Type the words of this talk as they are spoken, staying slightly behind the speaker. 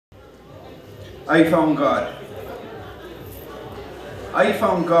I found God. I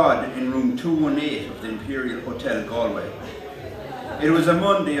found God in room 218 of the Imperial Hotel, Galway. It was a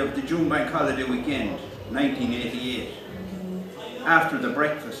Monday of the June Bank Holiday weekend, 1988. After the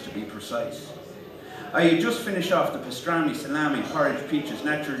breakfast, to be precise. I had just finished off the pastrami, salami, porridge, peaches,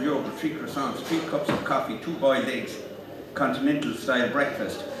 natural yogurt, 3 croissants, 3 cups of coffee, 2 boiled eggs, continental style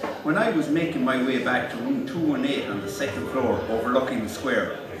breakfast, when I was making my way back to room 218 on the 2nd floor overlooking the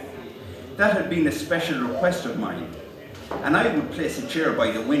square. That had been a special request of mine, and I would place a chair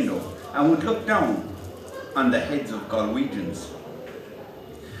by the window and would look down on the heads of Galwegians.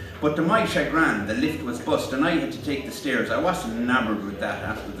 But to my chagrin, the lift was bust and I had to take the stairs. I wasn't enamoured with that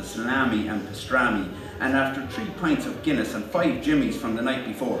after the salami and pastrami, and after 3 pints of Guinness and 5 Jimmies from the night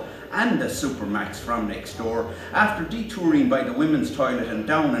before, and a Supermax from next door. After detouring by the women's toilet and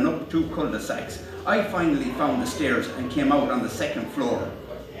down and up 2 cul-de-sacs, I finally found the stairs and came out on the 2nd floor.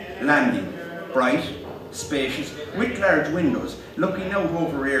 Landing, bright, spacious, with large windows, looking out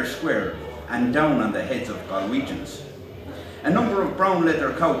over Eyre Square and down on the heads of Galwegians. A number of brown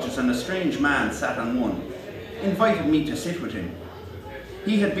leather couches and a strange man sat on one, invited me to sit with him.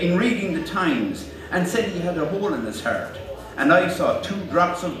 He had been reading the Times and said he had a hole in his heart, and I saw 2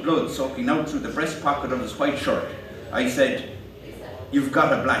 drops of blood soaking out through the breast pocket of his white shirt. I said, "You've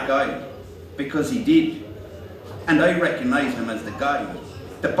got a black eye," because he did, and I recognised him as the guy.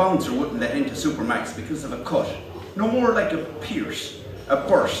 The bouncer wouldn't let into Supermax because of a cut, no more like a pierce, a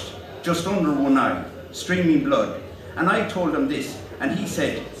burst, just under one eye, streaming blood. And I told him this, and he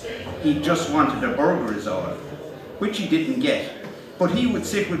said he just wanted a burger is all, which he didn't get. But he would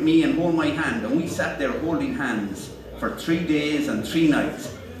sit with me and hold my hand, and we sat there holding hands for 3 days and 3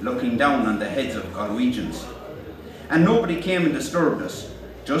 nights, looking down on the heads of Galwegians. And nobody came and disturbed us,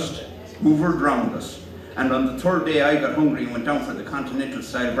 just hoovered round us. And on the 3rd day I got hungry and went down for the continental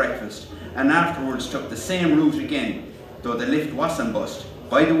style breakfast, and afterwards took the same route again, though the lift wasn't bust,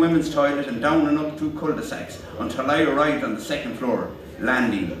 by the women's toilet and down and up 2 cul-de-sacs until I arrived on the 2nd floor,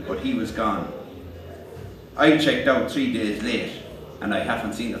 landing, but he was gone. I checked out 3 days late, and I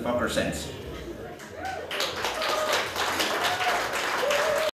haven't seen the fucker since.